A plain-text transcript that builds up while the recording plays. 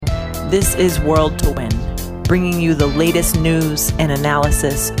This is World to Win, bringing you the latest news and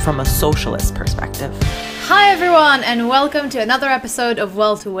analysis from a socialist perspective. Hi everyone, and welcome to another episode of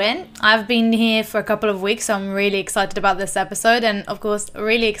World to Win. I've been here for a couple of weeks, so I'm really excited about this episode, and of course,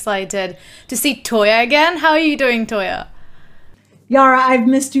 really excited to see Toya again. How are you doing, Toya? Yara, I've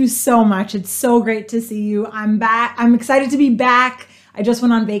missed you so much. It's so great to see you. I'm back. I'm excited to be back. I just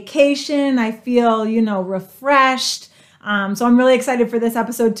went on vacation. I feel, refreshed. So I'm really excited for this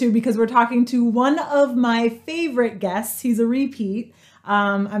episode too, because we're talking to one of my favorite guests. He's a repeat.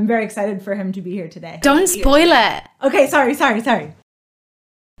 I'm very excited for him to be here today. Don't spoil it. Okay, sorry.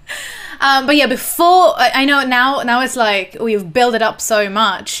 But yeah, before, I know now it's like we've built it up so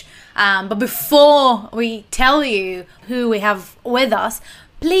much. But before we tell you who we have with us,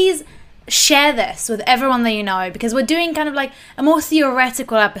 please share this with everyone that you know, because we're doing kind of like a more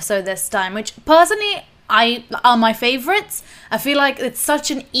theoretical episode this time, which personally are my favorites. I feel like it's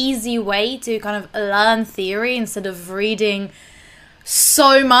such an easy way to kind of learn theory instead of reading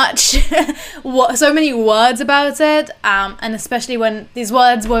so much, so many words about it, and especially when these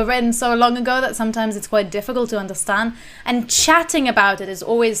words were written so long ago that sometimes it's quite difficult to understand, and chatting about it is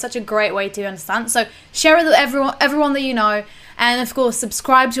always such a great way to understand. So share it with everyone that you know, and of course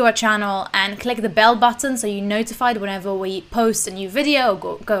subscribe to our channel and click the bell button so you're notified whenever we post a new video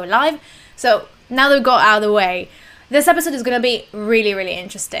or go live. So now that we've got out of the way, this episode is going to be really, really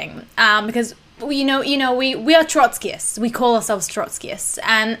interesting, because we are Trotskyists. We call ourselves Trotskyists,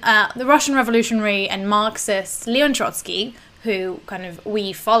 and the Russian revolutionary and Marxist Leon Trotsky, who kind of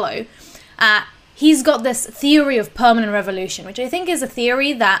we follow, he's got this theory of permanent revolution, which I think is a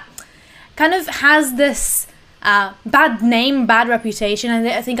theory that kind of has this bad name, bad reputation, and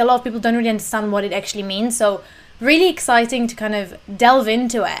I think a lot of people don't really understand what it actually means. So really exciting to kind of delve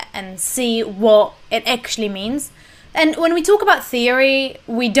into it and see what it actually means. And when we talk about theory,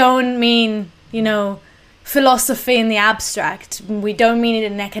 we don't mean, philosophy in the abstract. We don't mean it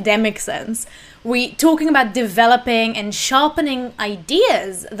in an academic sense. We're talking about developing and sharpening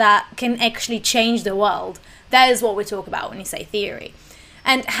ideas that can actually change the world. That is what we talk about when you say theory.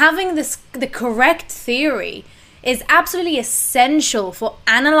 And having the correct theory is absolutely essential for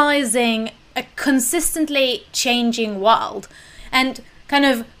analyzing a consistently changing world and kind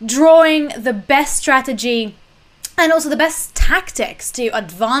of drawing the best strategy and also the best tactics to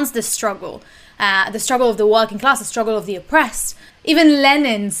advance the struggle of the working class, the struggle of the oppressed. Even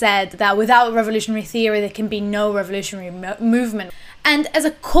Lenin said that without revolutionary theory, there can be no revolutionary movement. And as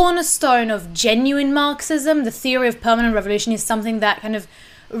a cornerstone of genuine Marxism, the theory of permanent revolution is something that kind of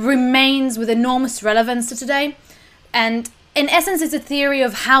remains with enormous relevance to today. And in essence, it's a theory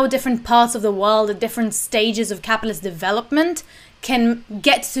of how different parts of the world at different stages of capitalist development can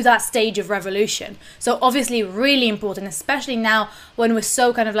get to that stage of revolution. So obviously really important, especially now when we're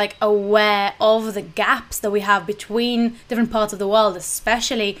so kind of like aware of the gaps that we have between different parts of the world,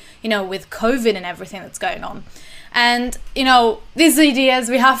 especially, with COVID and everything that's going on. And, these ideas,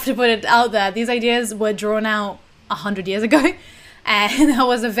 we have to put it out there, these ideas were drawn out 100 years ago, and that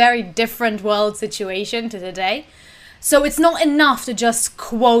was a very different world situation to today. So it's not enough to just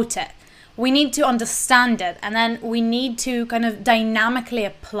quote it. We need to understand it, and then we need to kind of dynamically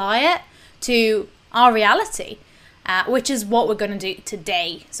apply it to our reality, which is what we're going to do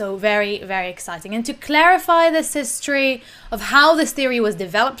today. So very, very exciting. And to clarify this history of how this theory was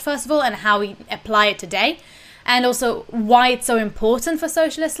developed, first of all, and how we apply it today, and also why it's so important for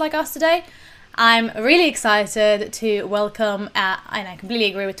socialists like us today, I'm really excited to welcome, and I completely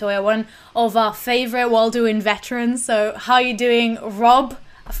agree with Toya, one of our favorite World to Win veterans. So how are you doing, Rob,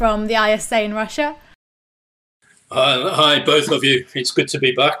 from the ISA in Russia? Hi, both of you. It's good to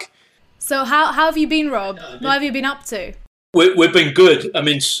be back. So how have you been, Rob? What have you been up to? We've been good. I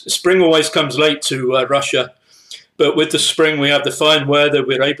mean, spring always comes late to Russia, but with the spring we have the fine weather.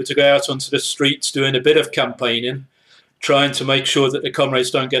 We're able to go out onto the streets doing a bit of campaigning, trying to make sure that the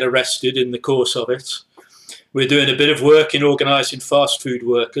comrades don't get arrested in the course of it. We're doing a bit of work in organising fast food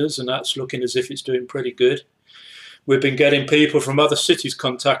workers, and that's looking as if it's doing pretty good. We've been getting people from other cities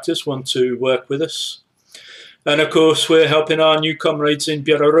contact us, want to work with us. And of course, we're helping our new comrades in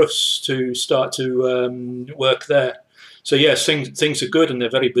Belarus to start to work there. So yes, things are good and they're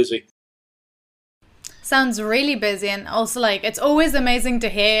very busy. Sounds really busy, and also it's always amazing to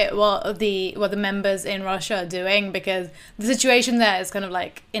hear what the members in Russia are doing, because the situation there is kind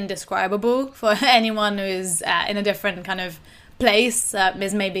of indescribable for anyone who is in a different kind of place,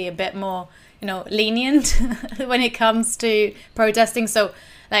 is maybe a bit more lenient when it comes to protesting. So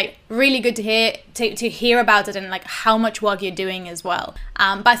really good to hear about it, and how much work you're doing as well.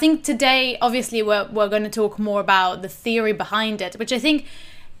 But I think today, obviously, we're going to talk more about the theory behind it, which I think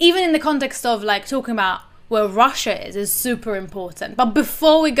even in the context of like talking about where Russia is super important. But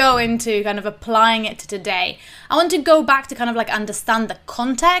before we go into kind of applying it to today, I want to go back to kind of like understand the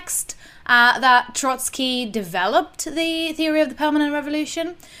context that Trotsky developed the theory of the permanent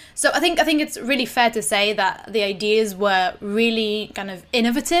revolution. So I think it's really fair to say that the ideas were really kind of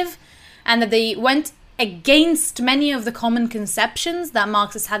innovative, and that they went against many of the common conceptions that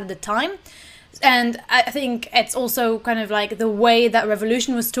Marxists had at the time. And I think it's also kind of like the way that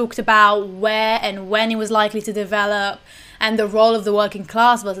revolution was talked about, where and when it was likely to develop, and the role of the working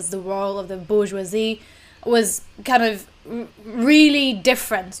class versus the role of the bourgeoisie was kind of really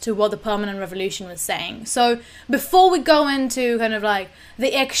different to what the permanent revolution was saying. So before we go into kind of like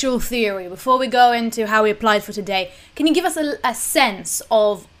the actual theory, before we go into how we applied for today, can you give us a sense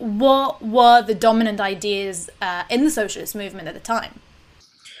of what were the dominant ideas in the socialist movement at the time?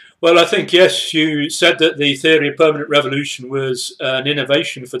 Well, I think, yes, you said that the theory of permanent revolution was an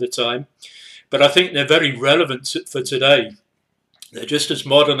innovation for the time, but I think they're very relevant for today. They're just as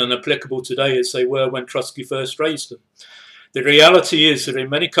modern and applicable today as they were when Trotsky first raised them. The reality is that in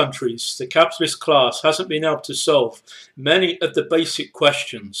many countries, the capitalist class hasn't been able to solve many of the basic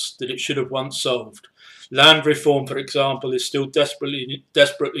questions that it should have once solved. Land reform, for example, is still desperately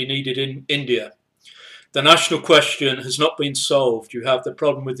needed in India. The national question has not been solved. You have the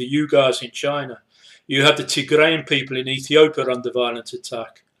problem with the Uyghurs in China. You have the Tigrayan people in Ethiopia under violent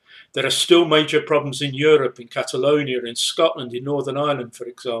attack. There are still major problems in Europe, in Catalonia, in Scotland, in Northern Ireland, for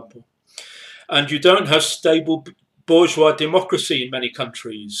example. And you don't have stable bourgeois democracy in many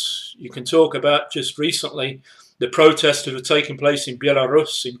countries. You can talk about just recently the protests that have taken place in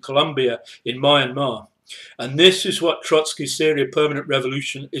Belarus, in Colombia, in Myanmar. And this is what Trotsky's theory of permanent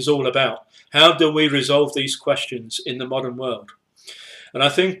revolution is all about. How do we resolve these questions in the modern world? And I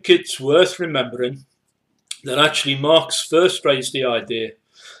think it's worth remembering that actually Marx first raised the idea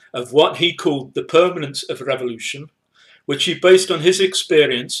of what he called the permanence of revolution, which he based on his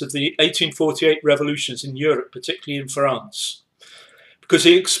experience of the 1848 revolutions in Europe, particularly in France. Because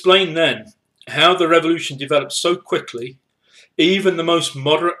he explained then how the revolution developed so quickly, even the most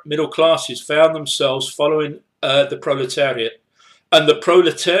moderate middle classes found themselves following the proletariat. And the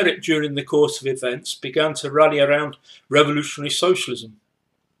proletariat, during the course of events, began to rally around revolutionary socialism.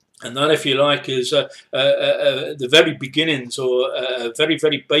 And that, if you like, is the very beginnings, or a very,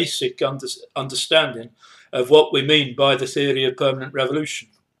 very basic understanding of what we mean by the theory of permanent revolution.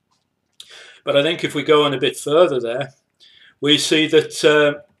 But I think if we go on a bit further there, we see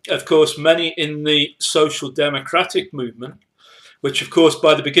that, of course, many in the social democratic movement, which, of course,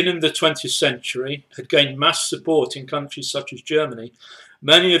 by the beginning of the 20th century had gained mass support in countries such as Germany,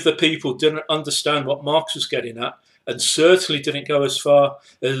 many of the people didn't understand what Marx was getting at, and certainly didn't go as far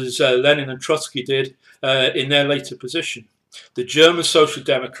as Lenin and Trotsky did in their later position. The German Social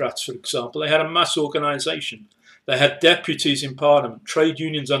Democrats, for example, they had a mass organisation. They had deputies in parliament, trade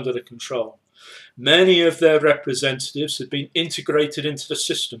unions under their control. Many of their representatives had been integrated into the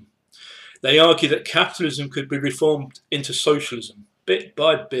system. They argue that capitalism could be reformed into socialism, bit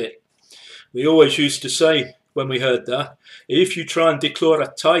by bit. We always used to say, when we heard that, if you try and declare a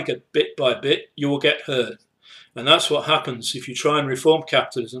tiger bit by bit, you will get hurt. And that's what happens if you try and reform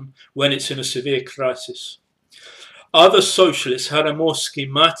capitalism when it's in a severe crisis. Other socialists had a more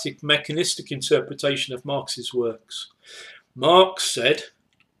schematic, mechanistic interpretation of Marx's works. Marx said,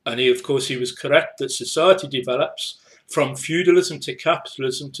 and of course he was correct, that society develops from feudalism to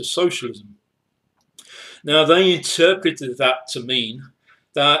capitalism to socialism. Now, they interpreted that to mean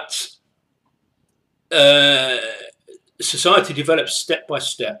that society develops step by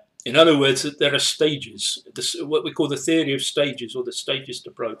step. In other words, that there are stages, what we call the theory of stages, or the stagist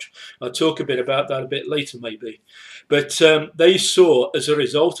approach. I'll talk a bit about that a bit later, maybe. But they saw, as a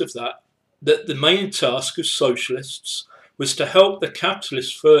result of that, that the main task of socialists was to help the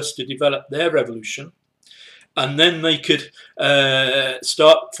capitalists first to develop their revolution, and then they could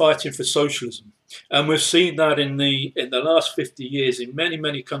start fighting for socialism. And we've seen that in the last 50 years in many,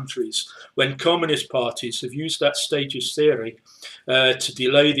 many countries, when communist parties have used that stages theory to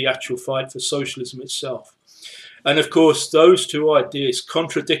delay the actual fight for socialism itself. And of course, those two ideas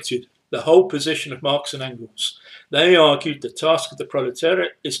contradicted the whole position of Marx and Engels. They argued the task of the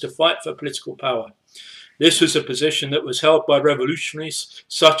proletariat is to fight for political power. This was a position that was held by revolutionaries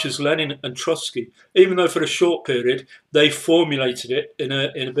such as Lenin and Trotsky, even though for a short period they formulated it in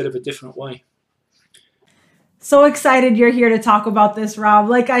a bit of a different way. So excited you're here to talk about this, Rob.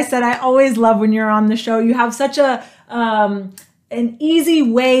 Like I said, I always love when you're on the show. You have such an easy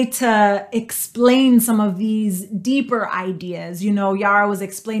way to explain some of these deeper ideas. You know, Yara was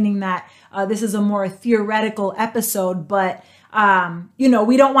explaining that this is a more theoretical episode, but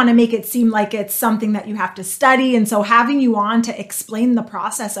we don't want to make it seem like it's something that you have to study. And so having you on to explain the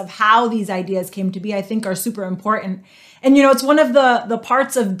process of how these ideas came to be, I think are super important. And, it's one of the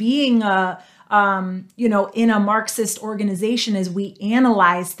parts of being in a Marxist organization is we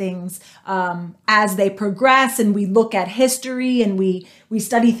analyze things as they progress, and we look at history, and we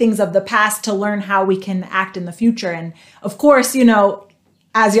study things of the past to learn how we can act in the future. And of course,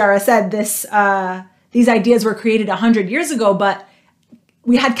 as Yara said, these ideas were created 100 years ago, but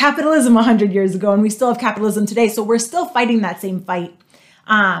we had capitalism 100 years ago, and we still have capitalism today. So we're still fighting that same fight.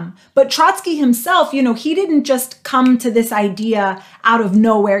 But Trotsky himself, he didn't just come to this idea out of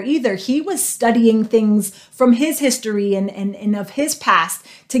nowhere either. He was studying things from his history and of his past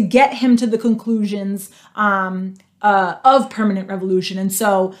to get him to the conclusions of permanent revolution. And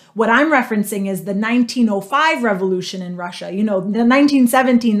so what I'm referencing is the 1905 revolution in Russia. The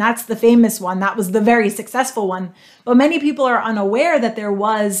 1917, that's the famous one. That was the very successful one. But many people are unaware that there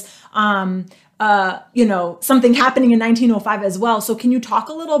was something happening in 1905 as well. So can you talk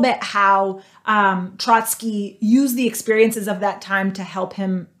a little bit how Trotsky used the experiences of that time to help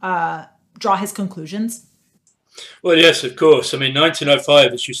him draw his conclusions? Well, yes, of course.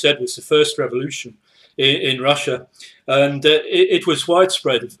 1905, as you said, was the first revolution in Russia, and it was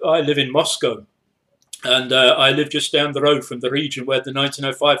widespread. I live in Moscow, and I live just down the road from the region where the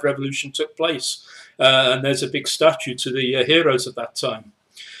 1905 revolution took place, and there's a big statue to the heroes of that time.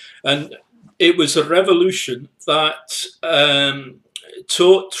 And it was a revolution that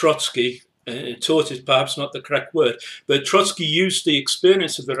taught Trotsky, taught is perhaps not the correct word, but Trotsky used the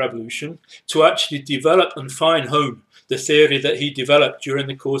experience of the revolution to actually develop and fine hone the theory that he developed during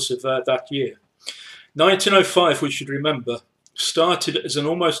the course of that year. 1905, we should remember, started as an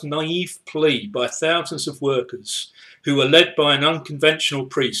almost naive plea by thousands of workers who were led by an unconventional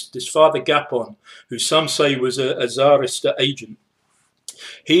priest, this Father Gapon, who some say was a Tsarist agent.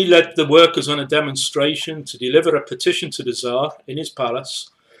 He led the workers on a demonstration to deliver a petition to the Tsar in his palace,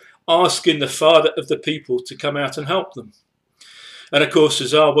 asking the father of the people to come out and help them. And of course, the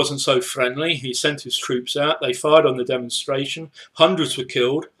Tsar wasn't so friendly. He sent his troops out. They fired on the demonstration. Hundreds were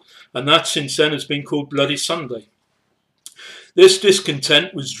killed. And that since then has been called Bloody Sunday. This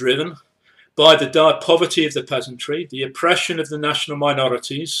discontent was driven by the dire poverty of the peasantry, the oppression of the national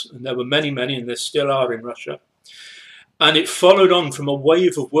minorities, and there were many, and there still are in Russia. And it followed on from a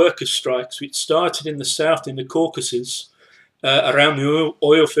wave of worker strikes, which started in the south, in the Caucasus, around the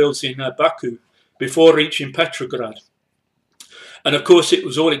oil fields in Baku, before reaching Petrograd. And of course, it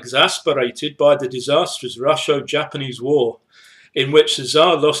was all exasperated by the disastrous Russo-Japanese War, in which the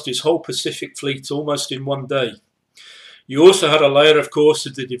Tsar lost his whole Pacific fleet almost in one day. You also had a layer, of course,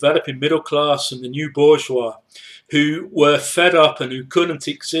 of the developing middle class and the new bourgeois, who were fed up and who couldn't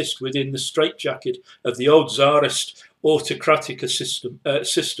exist within the straitjacket of the old Tsarist autocratic system.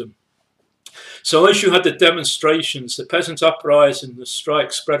 So as you had the demonstrations, the peasant uprising, the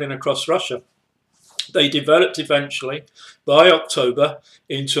strikes spreading across Russia, they developed eventually, by October,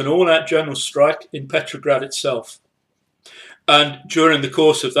 into an all-out general strike in Petrograd itself. And during the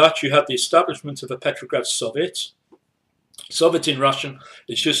course of that, you had the establishment of a Petrograd Soviet. Soviet in Russian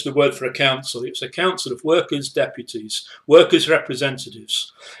is just a word for a council. It was a council of workers' deputies, workers'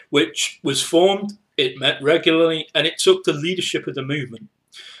 representatives, which was formed, it met regularly, and it took the leadership of the movement.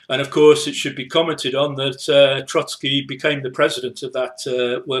 And of course, it should be commented on that Trotsky became the president of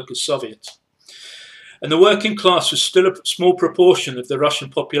that workers' Soviet. And the working class was still a small proportion of the Russian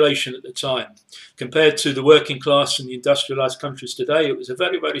population at the time. Compared to the working class in the industrialized countries today, it was a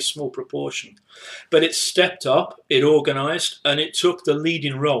very, very small proportion. But it stepped up, it organized, and it took the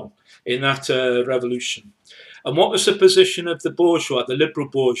leading role in that revolution. And what was the position of the bourgeois, the liberal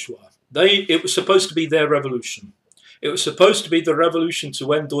bourgeois? It was supposed to be their revolution. It was supposed to be the revolution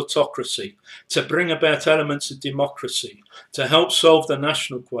to end autocracy, to bring about elements of democracy, to help solve the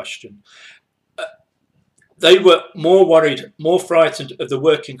national question. They were more worried, more frightened of the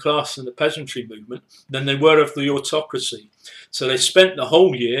working class and the peasantry movement than they were of the autocracy. So they spent the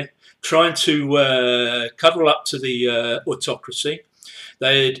whole year trying to cuddle up to the autocracy.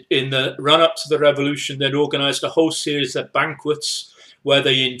 In the run-up to the revolution, they'd organised a whole series of banquets where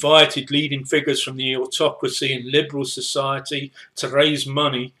they invited leading figures from the autocracy and liberal society to raise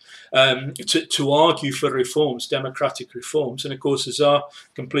money to argue for reforms, democratic reforms. And of course, the Tsar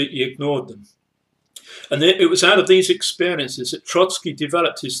completely ignored them. And it was out of these experiences that Trotsky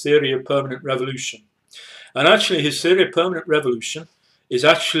developed his theory of permanent revolution. And actually, his theory of permanent revolution is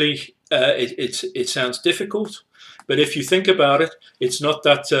actually, it sounds difficult, but if you think about it, it's not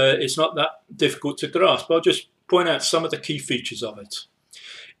that difficult to grasp. I'll just point out some of the key features of it.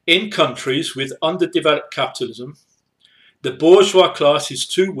 In countries with underdeveloped capitalism, The bourgeois class is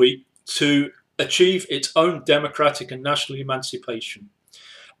too weak to achieve its own democratic and national emancipation.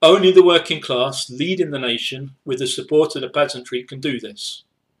 Only the working class, leading the nation with the support of the peasantry, can do this.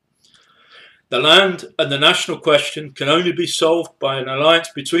 The land and the national question can only be solved by an alliance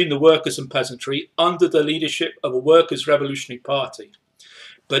between the workers and peasantry under the leadership of a workers' revolutionary party,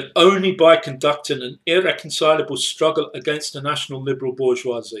 but only by conducting an irreconcilable struggle against the national liberal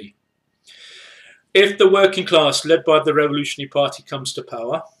bourgeoisie. If the working class, led by the Revolutionary Party, comes to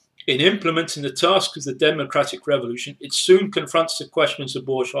power, in implementing the task of the democratic revolution, it soon confronts the questions of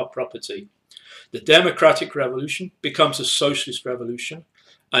bourgeois property. The democratic revolution becomes a socialist revolution,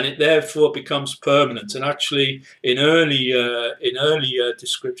 and it therefore becomes permanent. And actually, in earlier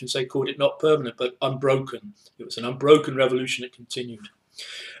descriptions, they called it not permanent, but unbroken. It was an unbroken revolution that continued.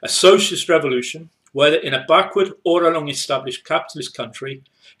 A socialist revolution, whether in a backward or a long-established capitalist country,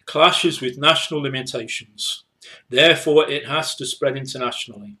 clashes with national limitations. Therefore, it has to spread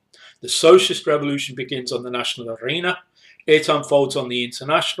internationally. The socialist revolution begins on the national arena, it unfolds on the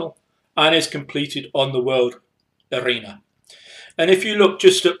international, and is completed on the world arena. And if you look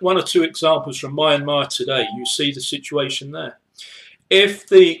just at one or two examples from Myanmar today, you see the situation there. If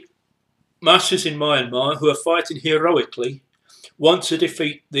the masses in Myanmar who are fighting heroically want to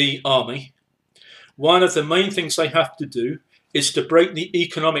defeat the army, one of the main things they have to do is to break the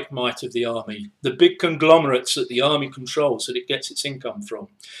economic might of the army, the big conglomerates that the army controls, that it gets its income from.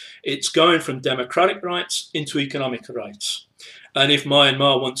 It's going from democratic rights into economic rights. And if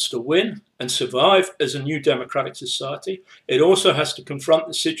Myanmar wants to win and survive as a new democratic society, it also has to confront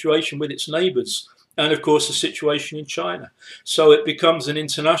the situation with its neighbours and, of course, the situation in China. So it becomes an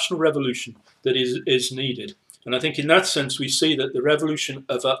international revolution that is needed. And I think in that sense, we see that the revolution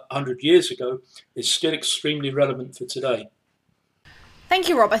of 100 years ago is still extremely relevant for today. Thank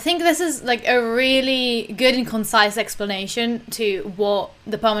you, Rob. I think this is like a really good and concise explanation to what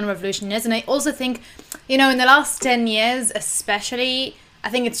the permanent revolution is. And I also think, in the last 10 years especially, I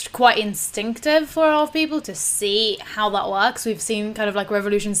think it's quite instinctive for a lot of people to see how that works. We've seen kind of like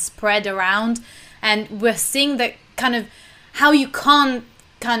revolutions spread around, and we're seeing that kind of how you can't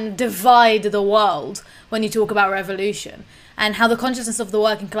kind of divide the world when you talk about revolution, and how the consciousness of the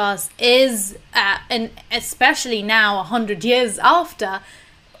working class is, and especially now 100 years after,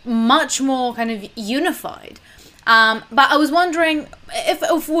 much more kind of unified. But I was wondering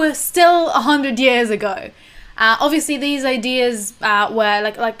if we're still 100 years ago. Obviously, these ideas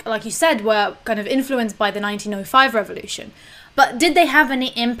were, like you said, were kind of influenced by the 1905 revolution. But did they have any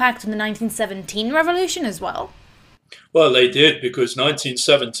impact on the 1917 revolution as well? Well, they did, because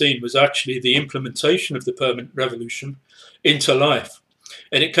 1917 was actually the implementation of the permanent revolution into life.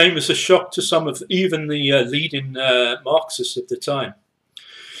 And it came as a shock to some of even the leading Marxists of the time.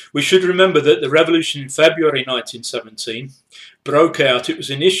 We should remember that the revolution in February 1917 broke out. It was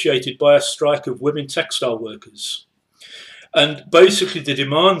initiated by a strike of women textile workers. And basically the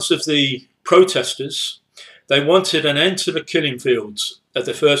demands of the protesters, they wanted an end to the killing fields of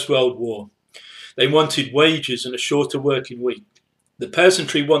the First World War. They wanted wages and a shorter working week. The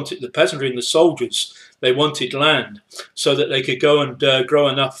peasantry and the soldiers, they wanted land so that they could go and grow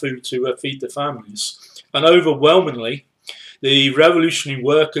enough food to feed the families. And overwhelmingly, the revolutionary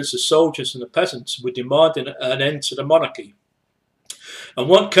workers, the soldiers and the peasants were demanding an end to the monarchy. And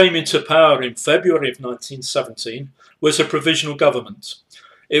what came into power in February of 1917 was a provisional government.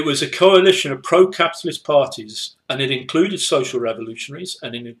 It was a coalition of pro-capitalist parties, and it included social revolutionaries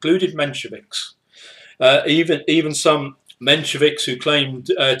and it included Mensheviks, even some Mensheviks who claimed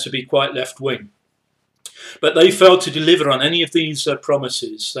to be quite left-wing. But they failed to deliver on any of these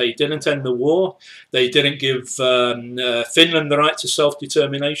promises. They didn't end the war. They didn't give Finland the right to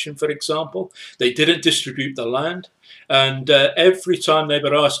self-determination, for example. They didn't distribute the land. And every time they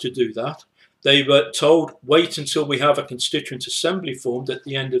were asked to do that, they were told, wait until we have a constituent assembly formed at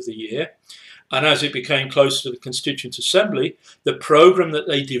the end of the year. And as it became close to the Constituent Assembly, the programme that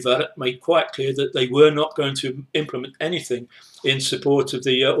they developed made quite clear that they were not going to implement anything in support of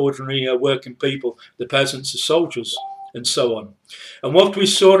the ordinary working people, the peasants, the soldiers, and so on. And what we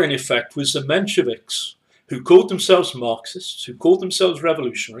saw in effect was the Mensheviks, who called themselves Marxists, who called themselves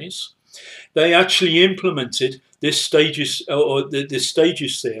revolutionaries, they actually implemented this stages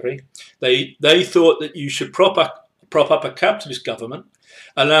theory. They thought that you should prop up a capitalist government,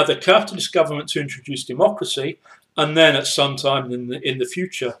 allow the capitalist government to introduce democracy, and then at some time in the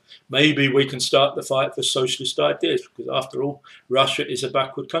future, maybe we can start the fight for socialist ideas, because after all, Russia is a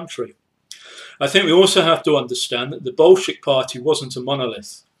backward country. I think we also have to understand that the Bolshevik Party wasn't a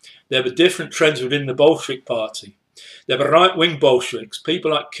monolith. There were different trends within the Bolshevik Party. There were right-wing Bolsheviks,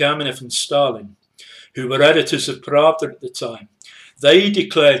 people like Kamenev and Stalin, who were editors of Pravda at the time. They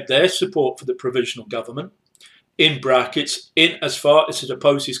declared their support for the provisional government, in brackets, in as far as it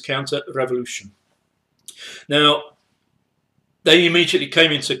opposes counter-revolution. Now, they immediately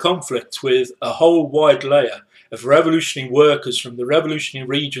came into conflict with a whole wide layer of revolutionary workers from the revolutionary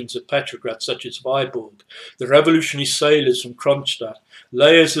regions of Petrograd, such as Vyborg, the revolutionary sailors from Kronstadt,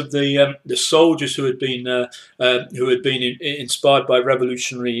 layers of the soldiers who had been inspired by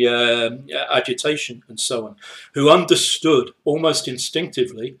revolutionary agitation and so on, who understood almost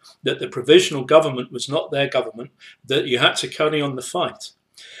instinctively that the provisional government was not their government, that you had to carry on the fight.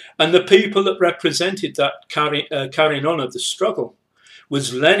 And the people that represented that carrying on of the struggle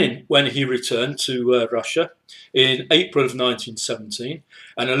was Lenin when he returned to Russia in April of 1917,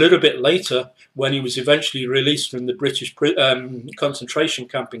 and a little bit later when he was eventually released from the British concentration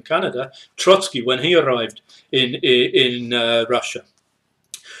camp in Canada, Trotsky when he arrived in Russia.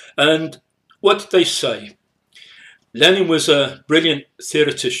 And what did they say? Lenin was a brilliant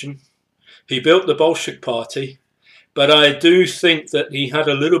theoretician. He built the Bolshevik Party, but I do think that he had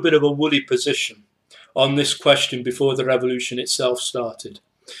a little bit of a woolly position on this question before the revolution itself started.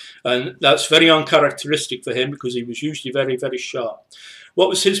 And that's very uncharacteristic for him because he was usually very, very sharp. What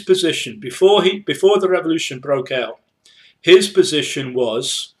was his position? Before the revolution broke out, his position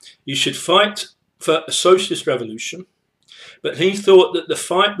was you should fight for a socialist revolution, but he thought that the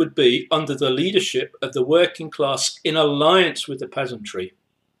fight would be under the leadership of the working class in alliance with the peasantry.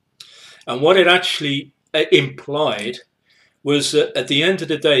 And what it actually implied was that at the end of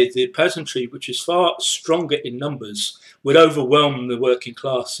the day, the peasantry, which is far stronger in numbers, would overwhelm the working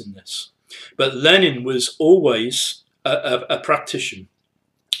class in this. But Lenin was always a practician.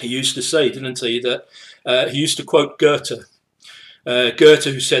 He used to say, didn't he, that he used to quote Goethe. Goethe,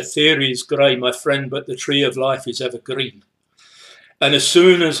 who said, "Theory is grey, my friend, but the tree of life is ever green." And as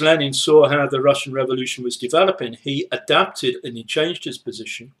soon as Lenin saw how the Russian Revolution was developing, he adapted and he changed his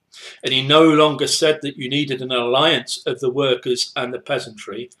position. And he no longer said that you needed an alliance of the workers and the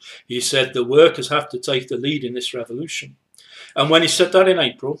peasantry. He said the workers have to take the lead in this revolution. And when he said that in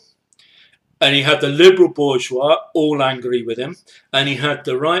April, and he had the liberal bourgeois all angry with him, and he had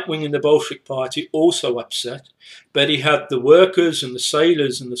the right wing in the Bolshevik Party also upset, but he had the workers and the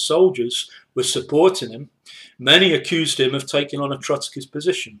sailors and the soldiers were supporting him. Many accused him of taking on a Trotskyist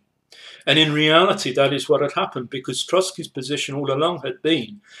position. And in reality, that is what had happened, because Trotsky's position all along had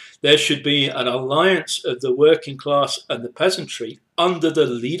been there should be an alliance of the working class and the peasantry under the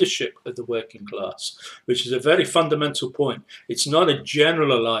leadership of the working class, which is a very fundamental point. It's not a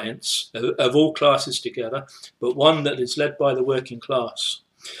general alliance of all classes together, but one that is led by the working class.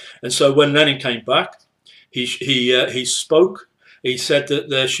 And so when Lenin came back, he spoke. He said that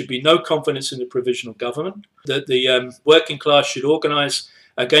there should be no confidence in the provisional government, that the working class should organise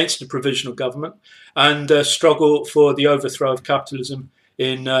against the provisional government and struggle for the overthrow of capitalism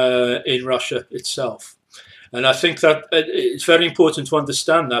in Russia itself. And I think that it's very important to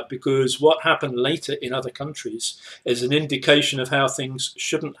understand that, because what happened later in other countries is an indication of how things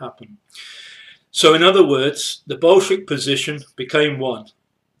shouldn't happen. So in other words, the Bolshevik position became one.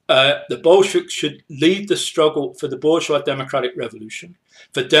 The Bolsheviks should lead the struggle for the bourgeois democratic revolution,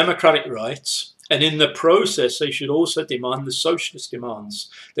 for democratic rights, and in the process they should also demand the socialist demands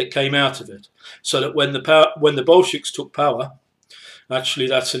that came out of it. So that when the Bolsheviks took power, actually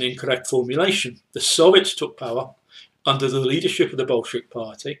that's an incorrect formulation, the Soviets took power under the leadership of the Bolshevik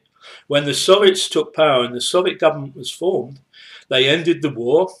Party. When the Soviets took power and the Soviet government was formed, they ended the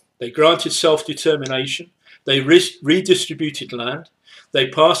war, they granted self-determination, they redistributed land, they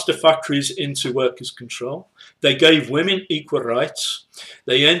passed the factories into workers' control. They gave women equal rights.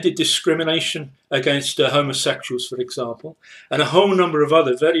 They ended discrimination against homosexuals, for example, and a whole number of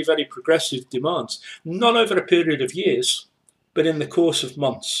other very, very progressive demands, not over a period of years, but in the course of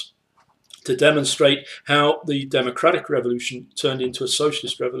months, to demonstrate how the democratic revolution turned into a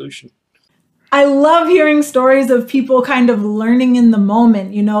socialist revolution. I love hearing stories of people kind of learning in the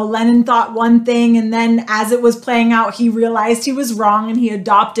moment. You know, Lenin thought one thing, and then as it was playing out, he realized he was wrong and he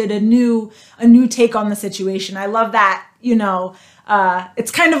adopted a new take on the situation. I love that, you know,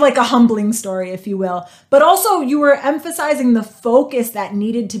 it's kind of like a humbling story, if you will. But also you were emphasizing the focus that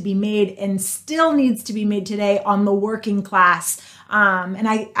needed to be made and still needs to be made today on the working class.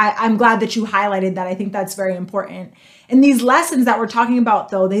 And I'm glad that you highlighted that. I think that's very important. And these lessons that we're talking about,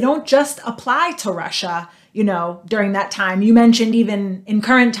 though, they don't just apply to Russia, you know, during that time. You mentioned even in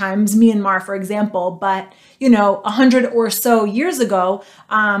current times, Myanmar, for example, but, you know, 100 or so years ago,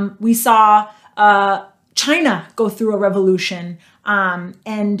 we saw China go through a revolution.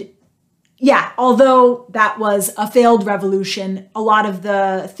 And yeah, although that was a failed revolution, a lot of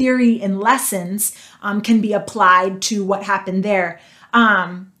the theory and lessons can be applied to what happened there.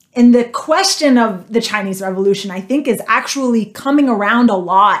 And the question of the Chinese Revolution, I think, is actually coming around a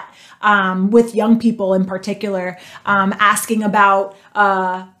lot with young people in particular, asking about,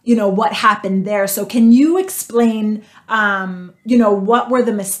 what happened there. So can you explain, what were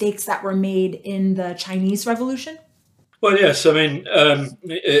the mistakes that were made in the Chinese Revolution? Well, yes. I mean,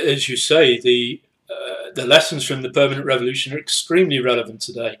 as you say, the lessons from the permanent revolution are extremely relevant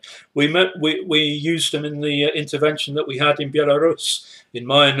today. We used them in the intervention that we had in Belarus. In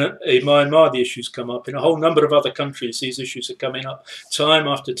Myanmar, the issues come up. In a whole number of other countries, these issues are coming up time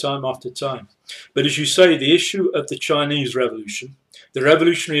after time after time. But as you say, the issue of the Chinese Revolution, the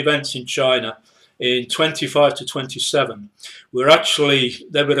revolutionary events in China in 25 to 27, were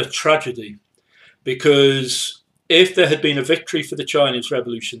a tragedy, because if there had been a victory for the Chinese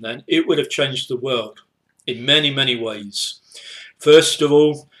Revolution then, it would have changed the world in many, many ways. First of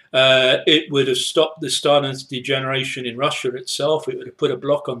all, it would have stopped the Stalinist degeneration in Russia itself. It would have put a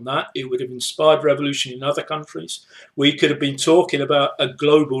block on that. It would have inspired revolution in other countries. We could have been talking about a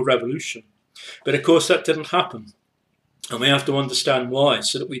global revolution. But of course that didn't happen. And we have to understand why,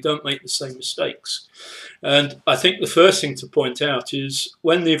 so that we don't make the same mistakes. And I think the first thing to point out is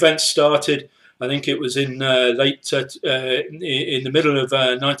when the events started, I think it was in in the middle of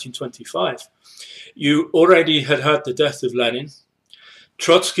 1925, you already had the death of Lenin.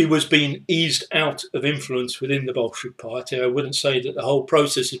 Trotsky was being eased out of influence within the Bolshevik Party. I wouldn't say that the whole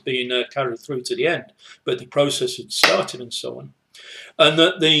process had been carried through to the end, but the process had started and so on. And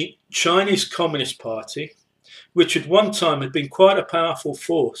that the Chinese Communist Party, which at one time had been quite a powerful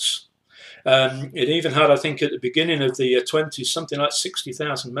force, it even had, I think, at the beginning of the 20s, something like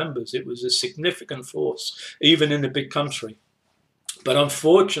 60,000 members. It was a significant force, even in a big country. But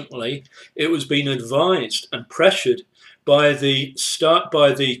unfortunately, it was being advised and pressured by the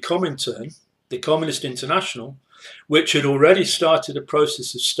Comintern, the Communist International, which had already started a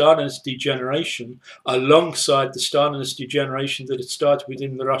process of Stalinist degeneration alongside the Stalinist degeneration that had started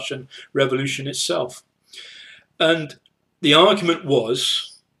within the Russian Revolution itself. And the argument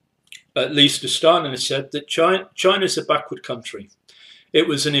was, at least as Stalin has said, that China is a backward country. It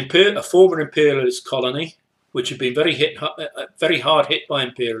was a former imperialist colony, which had been very hard hit by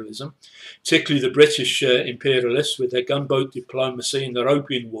imperialism, particularly the British imperialists with their gunboat diplomacy and their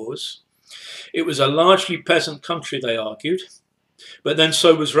opium wars. It was a largely peasant country, they argued, but then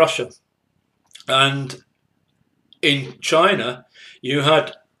so was Russia. And in China, you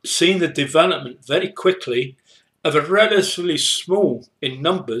had seen the development very quickly of a relatively small in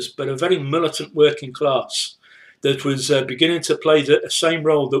numbers, but a very militant working class that was beginning to play the same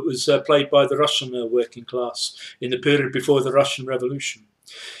role that was played by the Russian working class in the period before the Russian Revolution.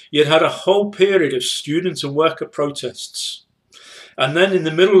 You had a whole period of student and worker protests. And then in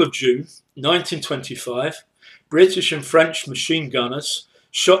the middle of June 1925, British and French machine gunners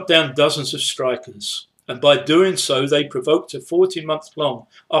shot down dozens of strikers. And by doing so, they provoked a 40-month-long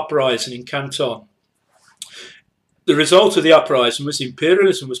uprising in Canton. The result of the uprising was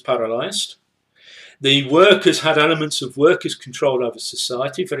imperialism was paralysed. The workers had elements of workers' control over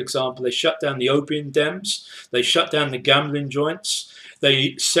society. For example, they shut down the opium dens. They shut down the gambling joints.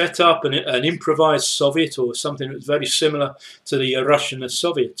 They set up an improvised Soviet, or something that was very similar to the Russian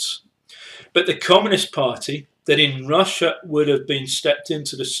Soviets. But the Communist Party, that in Russia would have been stepped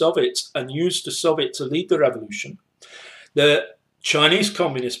into the Soviets and used the Soviet to lead the revolution, the Chinese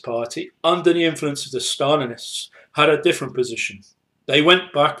Communist Party, under the influence of the Stalinists, had a different position. They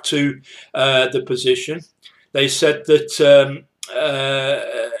went back to the position. They said that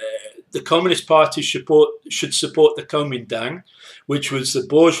the Communist Party should support the Kuomintang, which was the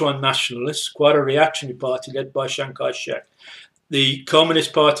bourgeois nationalists, quite a reactionary party led by Chiang Kai-shek. The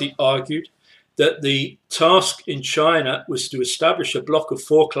Communist Party argued that the task in China was to establish a bloc of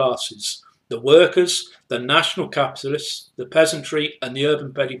four classes: the workers, the national capitalists, the peasantry, and the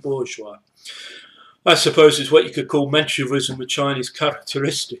urban petty bourgeois. I suppose it's what you could call Menchevism with Chinese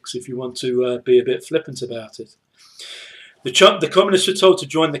characteristics, if you want to be a bit flippant about it. The communists were told to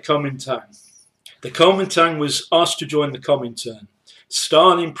join the Kuomintang. The Kuomintang was asked to join the Comintern.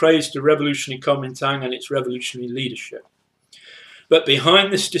 Stalin praised the revolutionary Kuomintang and its revolutionary leadership. But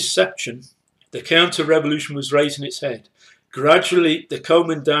behind this deception, the counter-revolution was raising its head. Gradually, the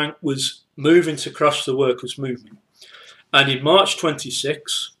Kuomintang was moving to crush the workers' movement. And in March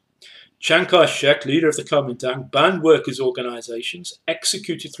 26, Chiang Kai-shek, leader of the Kuomintang, banned workers' organizations,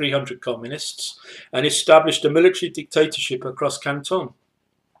 executed 300 communists, and established a military dictatorship across Canton.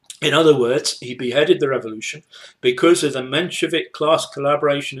 In other words, he beheaded the revolution because of the Menshevik class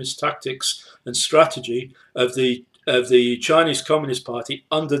collaborationist tactics and strategy of the Chinese Communist Party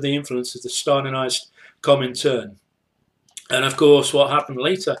under the influence of the Stalinized Comintern. And of course, what happened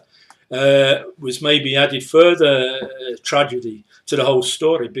later was maybe added further tragedy to the whole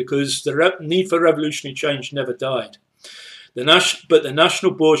story, because the need for revolutionary change never died. But the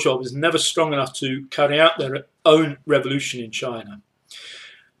national bourgeois was never strong enough to carry out their own revolution in China.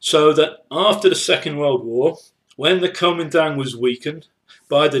 So that after the Second World War, when the Kuomintang was weakened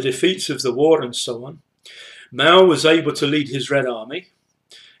by the defeats of the war and so on, Mao was able to lead his Red Army.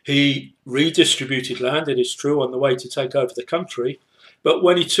 He redistributed land, it is true, on the way to take over the country. But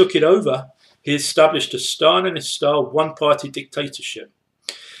when he took it over, he established a Stalinist-style one-party dictatorship.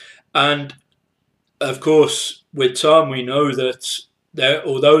 And, of course, with time we know that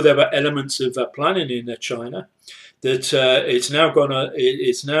although there were elements of planning in China, that it's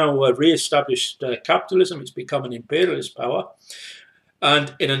now re-established capitalism. It's become an imperialist power.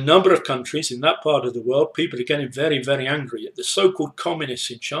 And in a number of countries in that part of the world, people are getting very, very angry at the so-called communists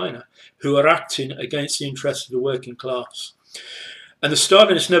in China who are acting against the interests of the working class. And the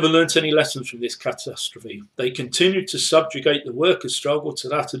Stalinists never learnt any lessons from this catastrophe. They continued to subjugate the workers' struggle to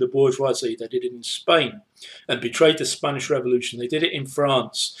that of the bourgeoisie. They did it in Spain and betrayed the Spanish Revolution. They did it in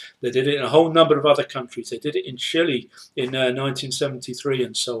France. They did it in a whole number of other countries. They did it in Chile in 1973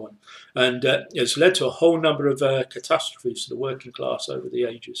 and so on. And it's led to a whole number of catastrophes to the working class over the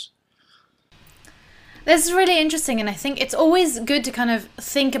ages. This is really interesting, and I think it's always good to kind of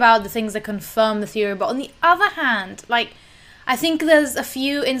think about the things that confirm the theory. But on the other hand, I think there's a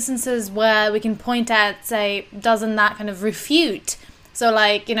few instances where we can point at, say, doesn't that kind of refute? So,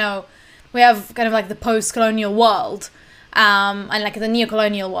 we have kind of like the post-colonial world, and like the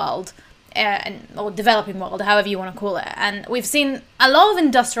neo-colonial world, or developing world, however you want to call it. And we've seen a lot of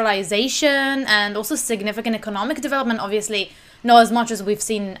industrialization and also significant economic development, obviously not as much as we've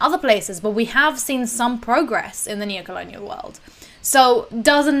seen in other places, but we have seen some progress in the neo-colonial world. So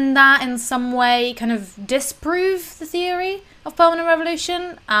doesn't that in some way kind of disprove the theory of permanent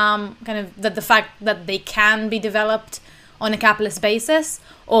revolution? Kind of that the fact that they can be developed on a capitalist basis,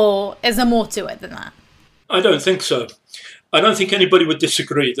 or is there more to it than that? I don't think so. I don't think anybody would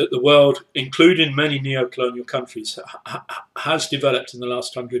disagree that the world, including many neo-colonial countries, has developed in the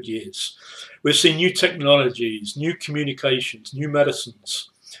last 100 years. We've seen new technologies, new communications, new medicines,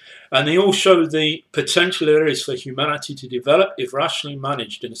 and they all show the potential areas for humanity to develop if rationally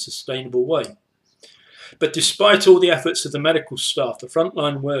managed in a sustainable way. But despite all the efforts of the medical staff, the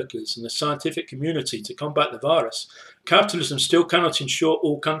frontline workers and the scientific community to combat the virus, capitalism still cannot ensure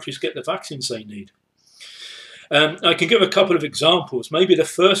all countries get the vaccines they need. I can give a couple of examples. Maybe the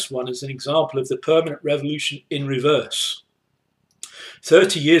first one is an example of the permanent revolution in reverse.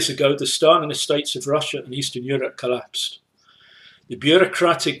 30 years ago, the Stalinist states of Russia and Eastern Europe collapsed. The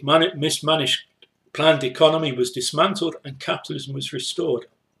bureaucratic, mismanaged, planned economy was dismantled and capitalism was restored.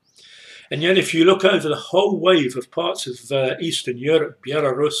 And yet, if you look over the whole wave of parts of Eastern Europe,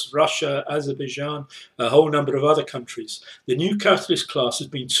 Belarus, Russia, Azerbaijan, a whole number of other countries, the new capitalist class has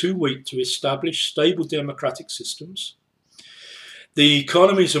been too weak to establish stable democratic systems. The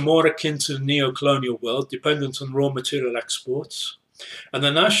economies are more akin to the neo-colonial world, dependent on raw material exports. And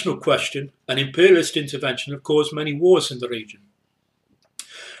the national question and imperialist intervention have caused many wars in the region.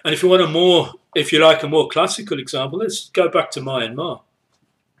 And if you want a more classical example, let's go back to Myanmar,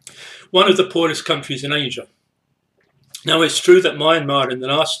 one of the poorest countries in Asia. Now, it's true that Myanmar in the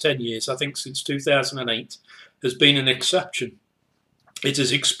last 10 years, I think since 2008, has been an exception. It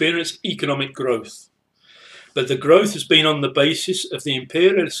has experienced economic growth. But the growth has been on the basis of the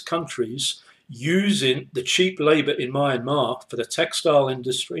imperialist countries using the cheap labour in Myanmar for the textile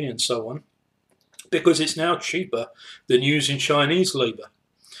industry and so on, because it's now cheaper than using Chinese labour.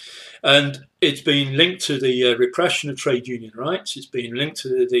 And it's been linked to the repression of trade union rights. It's been linked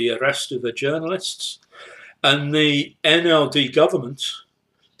to the arrest of the journalists. And the NLD government,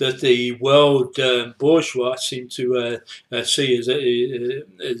 that the world bourgeois seem to see as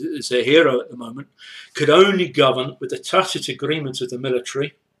a hero at the moment, could only govern with the tacit agreement of the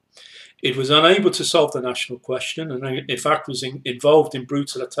military. It was unable to solve the national question, and in fact was involved in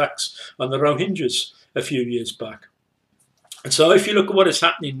brutal attacks on the Rohingyas a few years back. And so if you look at what is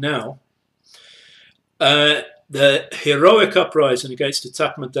happening now, the heroic uprising against the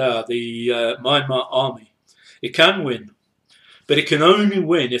Tatmadaw, the Myanmar army, it can win. But it can only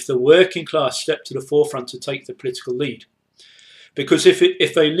win if the working class step to the forefront to take the political lead. Because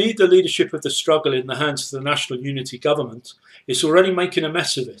if they lead the leadership of the struggle in the hands of the National Unity Government, it's already making a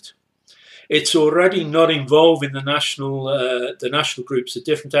mess of it. It's already not involving the national groups, the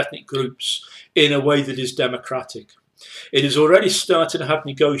different ethnic groups, in a way that is democratic. It has already started to have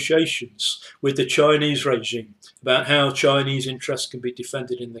negotiations with the Chinese regime about how Chinese interests can be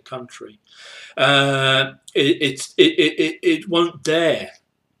defended in the country. It won't dare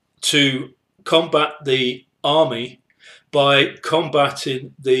to combat the army by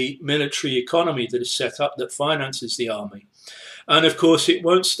combating the military economy that is set up that finances the army. And of course, it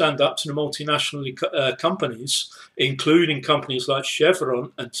won't stand up to the multinational companies, including companies like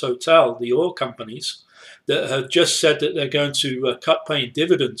Chevron and Total, the oil companies, that have just said that they're going to cut paying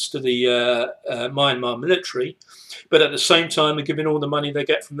dividends to the Myanmar military, but at the same time are giving all the money they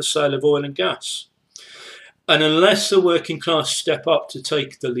get from the sale of oil and gas. And unless the working class step up to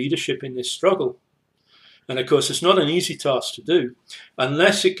take the leadership in this struggle, and of course it's not an easy task to do,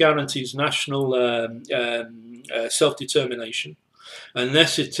 unless it guarantees national self-determination,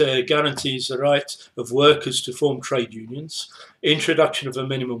 unless it guarantees the right of workers to form trade unions, introduction of a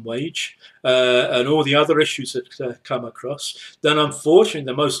minimum wage, and all the other issues that come across, then unfortunately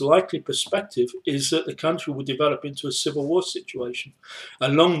the most likely perspective is that the country will develop into a civil war situation,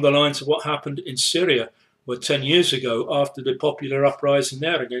 along the lines of what happened in Syria, 10 years ago, after the popular uprising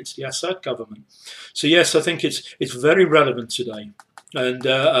there against the Assad government. So yes, I think it's very relevant today. And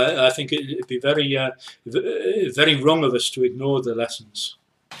I think it'd be very wrong of us to ignore the lessons.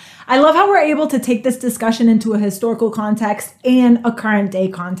 I love how we're able to take this discussion into a historical context and a current day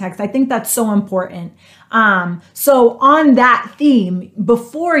context. I think that's so important. So on that theme,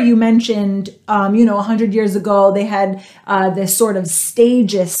 before you mentioned, 100 years ago, they had this sort of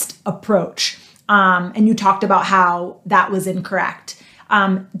stagist approach. And you talked about how that was incorrect.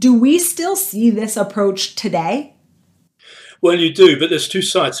 Do we still see this approach today? Well, you do, but there's two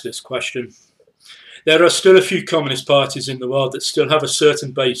sides to this question. There are still a few communist parties in the world that still have a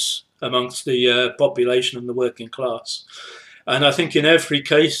certain base amongst the population and the working class. And I think in every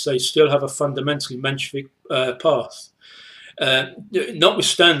case, they still have a fundamentally Menshevik path.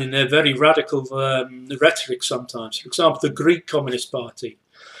 Notwithstanding their very radical rhetoric sometimes. For example, the Greek Communist Party.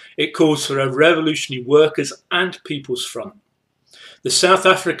 It calls for a revolutionary workers' and people's front. The South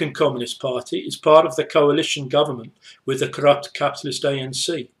African Communist Party is part of the coalition government with the corrupt capitalist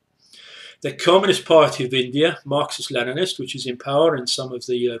ANC. The Communist Party of India, Marxist-Leninist, which is in power in some of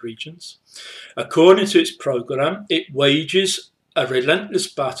the regions, according to its programme, it wages a relentless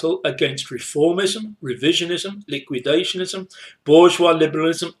battle against reformism, revisionism, liquidationism, bourgeois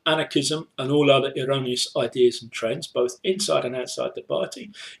liberalism, anarchism, and all other erroneous ideas and trends, both inside and outside the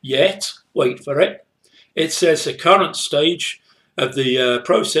party. Yet, wait for it, it says the current stage of the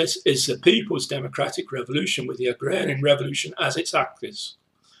process is the People's Democratic Revolution with the Agrarian Revolution as its axis.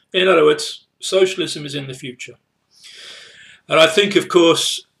 In other words, socialism is in the future. And I think, of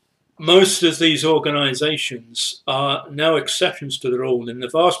course, most of these organisations are no exceptions to the rule. In the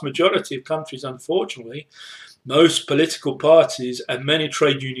vast majority of countries, unfortunately, most political parties and many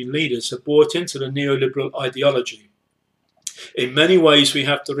trade union leaders have bought into the neoliberal ideology. In many ways, we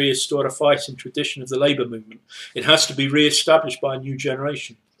have to restore a fighting tradition of the labour movement. It has to be re-established by a new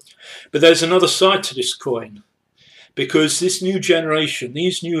generation. But there's another side to this coin, because this new generation,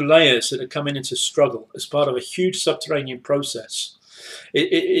 these new layers that are coming into struggle as part of a huge subterranean process,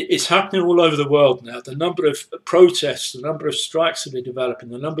 it's happening all over the world now. The number of protests, the number of strikes that are developing,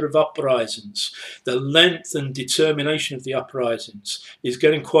 the number of uprisings, the length and determination of the uprisings is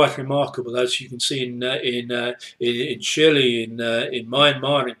getting quite remarkable, as you can see in Chile, in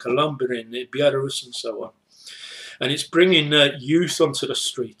Myanmar, in Colombia, in Belarus, and so on. And it's bringing youth onto the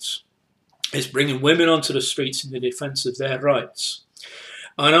streets. It's bringing women onto the streets in the defence of their rights.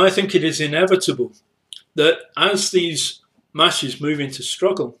 And I think it is inevitable that as these masses move into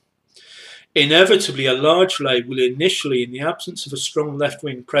struggle, inevitably a large layer will initially, in the absence of a strong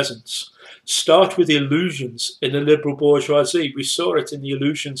left-wing presence, start with illusions in the liberal bourgeoisie. We saw it in the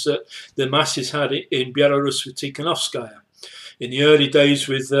illusions that the masses had in Belarus with Tikhanovskaya, in the early days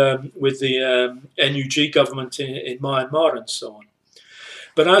with the NUG government in Myanmar and so on.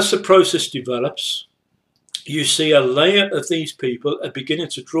 But as the process develops, you see a layer of these people are beginning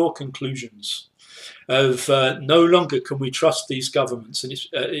to draw conclusions of no longer can we trust these governments, and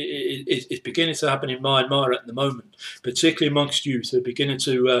it's beginning to happen in Myanmar at the moment, particularly amongst youth who are beginning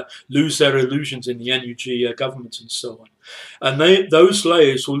to lose their illusions in the NUG government and so on. And those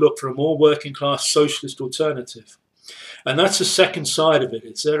layers will look for a more working class socialist alternative. And that's the second side of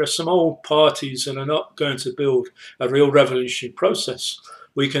it. There are some old parties that are not going to build a real revolutionary process.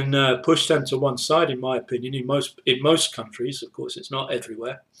 We can push them to one side, in my opinion, in most countries. Of course, it's not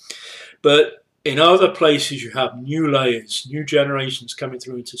everywhere. But In other places, you have new layers, new generations coming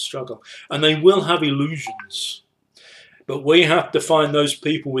through into struggle, and they will have illusions. But we have to find those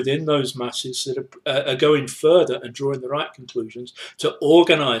people within those masses that are going further and drawing the right conclusions to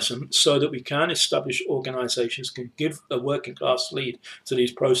organise them so that we can establish organisations can give a working class lead to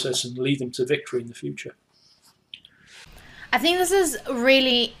these processes and lead them to victory in the future. I think this is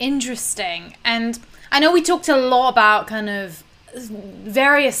really interesting. And I know we talked a lot about kind of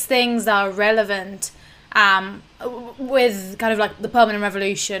various things that are relevant with kind of like the permanent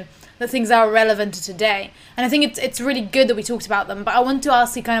revolution, the things that are relevant to today. And I think it's really good that we talked about them, but I want to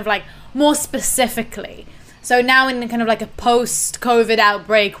ask you kind of like more specifically. So now in kind of like a post-COVID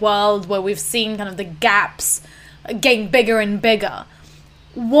outbreak world where we've seen kind of the gaps getting bigger and bigger,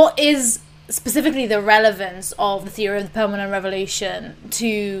 what is specifically the relevance of the theory of the permanent revolution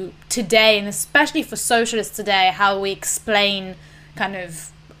to today, and especially for socialists today, how we explain kind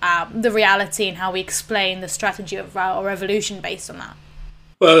of the reality and how we explain the strategy of our revolution based on that?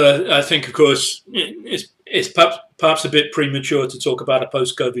 Well, I think, of course, it's perhaps a bit premature to talk about a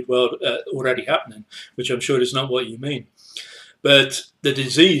post-COVID world already happening, which I'm sure is not what you mean. But the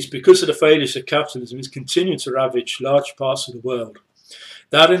disease, because of the failures of capitalism, is continuing to ravage large parts of the world.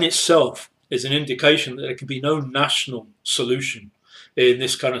 That in itself is an indication that there can be no national solution in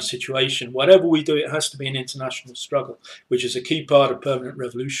this kind of situation. Whatever we do, it has to be an international struggle, which is a key part of permanent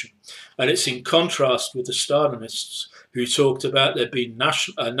revolution. And it's in contrast with the Stalinists, who talked about there being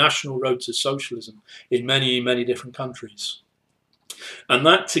a national road to socialism in many, many different countries. And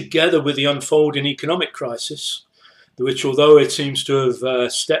that, together with the unfolding economic crisis, which, although it seems to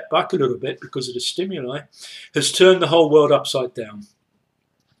have stepped back a little bit because of the stimuli, has turned the whole world upside down.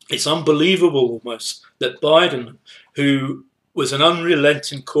 It's unbelievable almost that Biden, who was an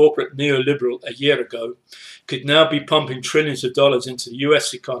unrelenting corporate neoliberal a year ago, could now be pumping trillions of dollars into the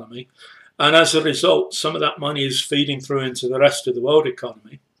US economy. And as a result, some of that money is feeding through into the rest of the world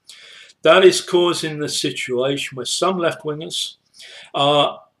economy. That is causing the situation where some left-wingers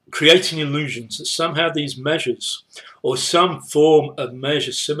are creating illusions that somehow these measures, or some form of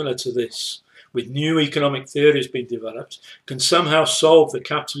measure similar to this, with new economic theories being developed, can somehow solve the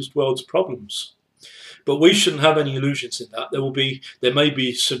capitalist world's problems. But we shouldn't have any illusions in that. There may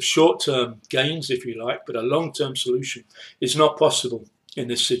be some short-term gains, if you like, but a long-term solution is not possible in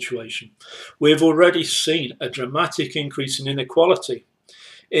this situation. We've already seen a dramatic increase in inequality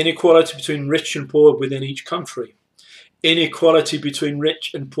between rich and poor within each country, inequality between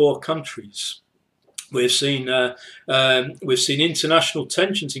rich and poor countries. We've seen international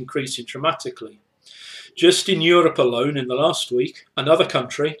tensions increasing dramatically. Just in Europe alone, in the last week, another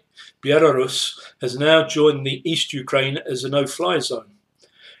country, Belarus, has now joined the East Ukraine as a no-fly zone.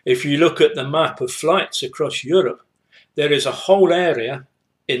 If you look at the map of flights across Europe, there is a whole area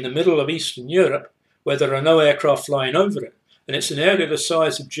in the middle of Eastern Europe where there are no aircraft flying over it. And it's an area the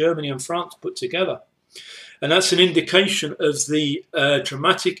size of Germany and France put together. And that's an indication of the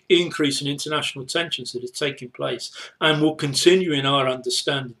dramatic increase in international tensions that is taking place and will continue in our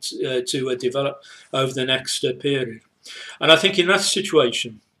understanding to develop over the next period. And I think in that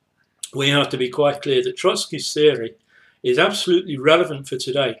situation, we have to be quite clear that Trotsky's theory is absolutely relevant for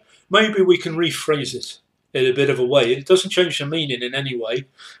today. Maybe we can rephrase it in a bit of a way. It doesn't change the meaning in any way,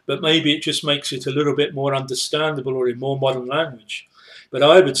 but maybe it just makes it a little bit more understandable or in more modern language. But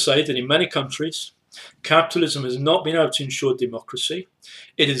I would say that in many countries, capitalism has not been able to ensure democracy.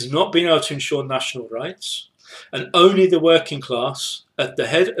 It has not been able to ensure national rights. And only the working class, at the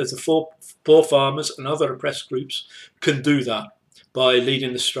head of the poor farmers and other oppressed groups, can do that by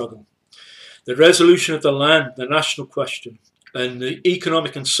leading the struggle. The resolution of the land, the national question, and the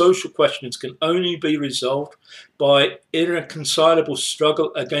economic and social questions can only be resolved by irreconcilable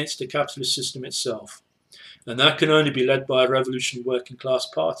struggle against the capitalist system itself. And that can only be led by a revolutionary working class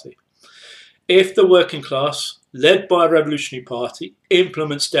party. If the working class, led by a revolutionary party,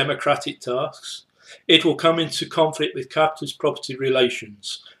 implements democratic tasks, it will come into conflict with capitalist property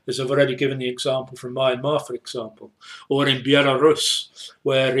relations, as I've already given the example from Myanmar, for example, or in Belarus,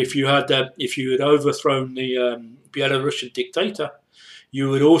 where if you had overthrown the Belarusian dictator, you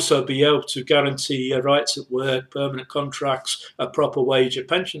would also be able to guarantee rights at work, permanent contracts, a proper wage, a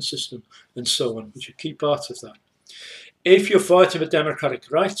pension system, and so on, which are key parts of that. If you're fighting for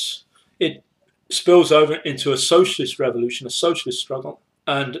democratic rights, it spills over into a socialist revolution, a socialist struggle,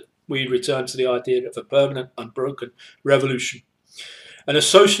 and we return to the idea of a permanent, unbroken revolution. And a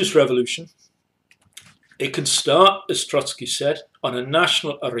socialist revolution, it can start, as Trotsky said, on a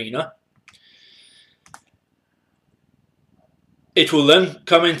national arena. It will then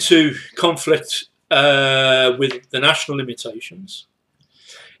come into conflict with the national limitations.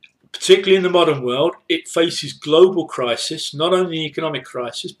 particularly in the modern world, it faces global crisis. Not only the economic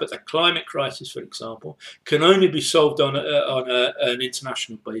crisis, but the climate crisis, for example, can only be solved on an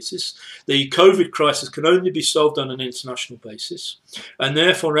international basis. The COVID crisis can only be solved on an international basis. And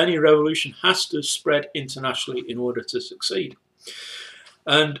therefore, any revolution has to spread internationally in order to succeed.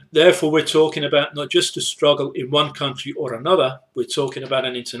 And therefore, we're talking about not just a struggle in one country or another, we're talking about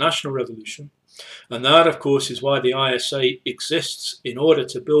an international revolution. And that, of course, is why the ISA exists, in order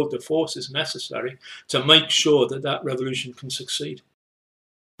to build the forces necessary to make sure that that revolution can succeed.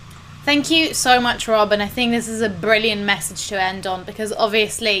 Thank you so much, Rob. And I think this is a brilliant message to end on, because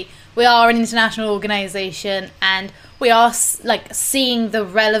obviously we are an international organization and we are seeing the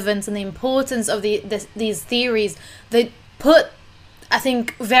relevance and the importance of these theories that put, I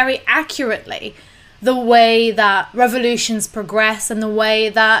think, very accurately the way that revolutions progress and the way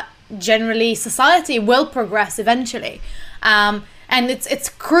that generally society will progress eventually. And it's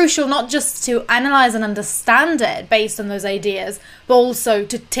crucial not just to analyze and understand it based on those ideas, but also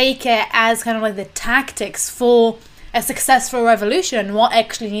to take it as kind of like the tactics for a successful revolution and what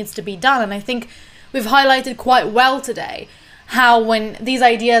actually needs to be done. And I think we've highlighted quite well today how when these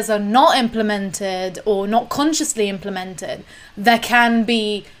ideas are not implemented or not consciously implemented, there can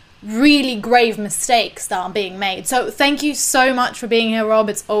be really grave mistakes that are being made. So thank you so much for being here, Rob.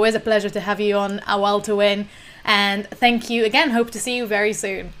 It's always a pleasure to have you on A Well to Win. And thank you again. Hope to see you very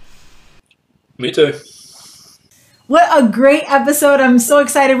soon. Me too. What a great episode. I'm so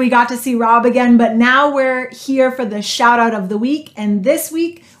excited we got to see Rob again, but now we're here for the shout out of the week. And this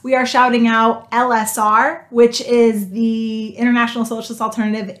week we are shouting out LSR, which is the International Socialist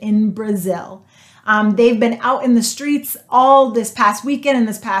Alternative in Brazil. They've been out in the streets all this past weekend and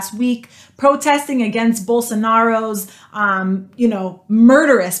this past week protesting against Bolsonaro's,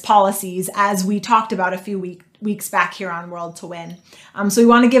 murderous policies, as we talked about a few weeks back here on World to Win. So we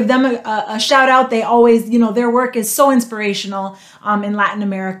want to give them a shout out. They always, their work is so inspirational in Latin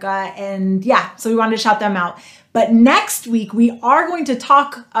America. And yeah, so we wanted to shout them out. But next week, we are going to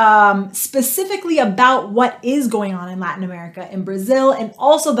talk specifically about what is going on in Latin America, in Brazil, and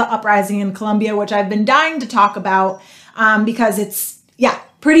also the uprising in Colombia, which I've been dying to talk about because it's,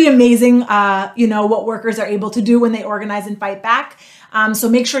 pretty amazing, what workers are able to do when they organize and fight back. So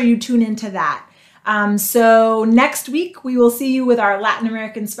make sure you tune into that. So next week, we will see you with our Latin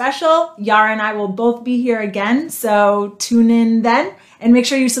American special. Yara and I will both be here again. So tune in then and make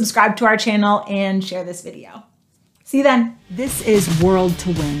sure you subscribe to our channel and share this video. See you then. This is World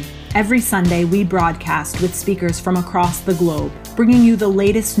to Win. Every Sunday, we broadcast with speakers from across the globe, bringing you the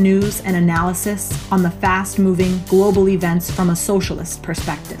latest news and analysis on the fast-moving global events from a socialist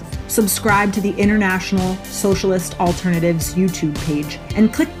perspective. Subscribe to the International Socialist Alternatives YouTube page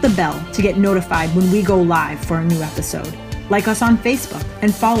and click the bell to get notified when we go live for a new episode. Like us on Facebook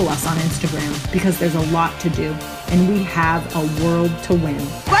and follow us on Instagram, because there's a lot to do and we have a world to win.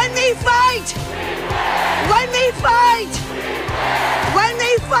 When we fight! When we fight! When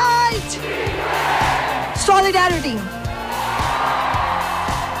we fight! Solidarity!